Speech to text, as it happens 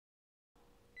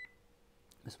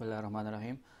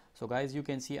Bismillahirrahmanirrahim. So guys, you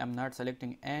can see I'm not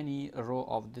selecting any row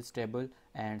of this table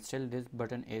and still this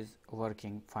button is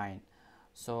working fine.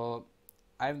 So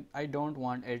I don't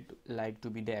want it like to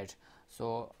be that.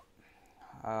 So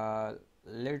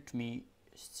let me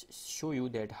show you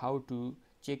that how to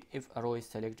check if a row is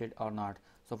selected or not.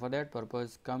 So for that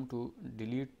purpose, come to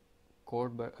delete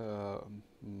code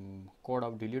code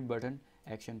of delete button,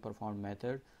 action performed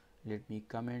method. Let me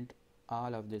comment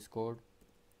all of this code.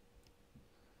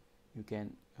 You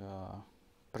can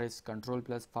press Ctrl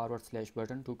plus /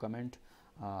 button to comment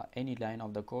any line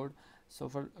of the code. So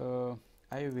for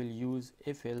I will use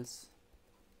if else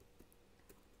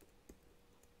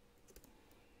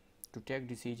to take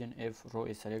decision if row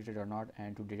is selected or not,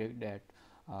 and to detect that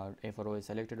if a row is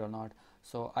selected or not.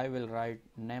 So I will write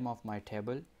name of my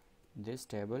table, this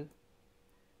table,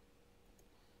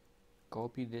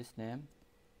 copy this name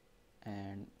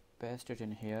and paste it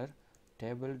in here,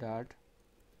 table dot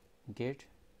get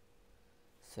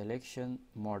selection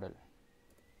model,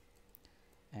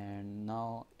 and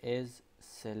now is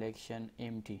selection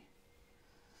empty.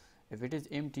 If it is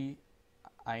empty,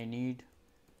 I need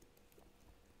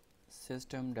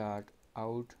system dot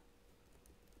out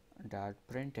dot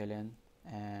println,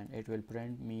 and it will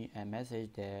print me a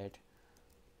message that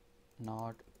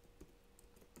not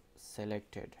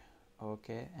selected.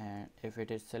 Okay, and if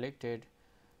it is selected,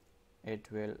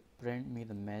 it will print me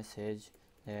the message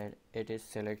that it is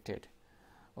selected.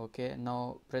 Okay,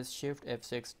 now press shift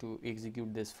F6 to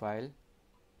execute this file.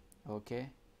 Okay,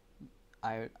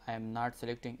 I am not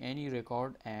selecting any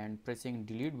record, and pressing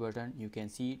delete button you can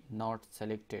see not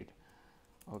selected.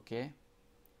 Okay,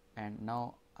 and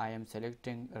now I am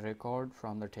selecting a record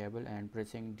from the table and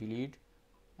pressing delete,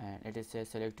 and it is says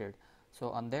selected.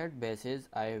 So on that basis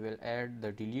I will add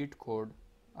the delete code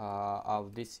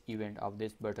of this event of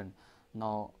this button.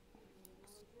 Now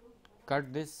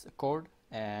cut this code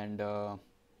and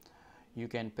you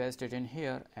can paste it in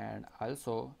here, and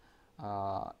also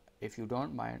if you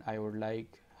don't mind, I would like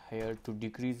here to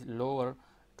decrease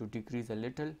a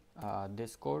little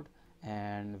this code,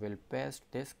 and will paste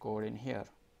this code in here.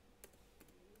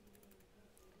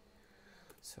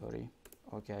 Sorry.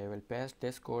 Okay, I will paste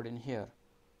this code in here.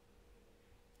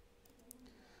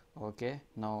 Okay,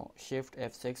 now shift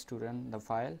F6 to run the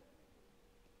file.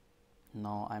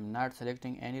 Now I'm not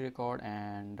selecting any record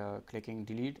and clicking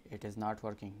delete, it is not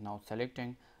working. Now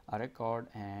selecting a record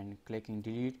and clicking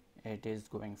delete, it is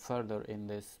going further in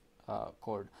this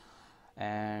code.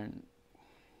 And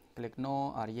click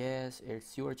no or yes,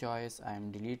 it's your choice.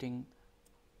 I'm deleting.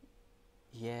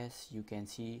 Yes, you can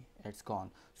see it's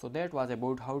gone. So that was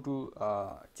about how to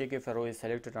check if a row is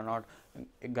selected or not.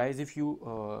 Guys, if you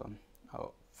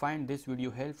find this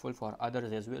video helpful for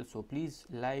others as well, so please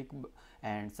like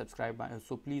and subscribe.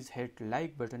 So please hit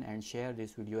like button and share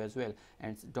this video as well,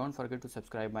 and don't forget to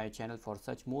subscribe my channel for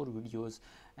such more videos.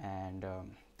 And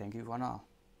thank you for now.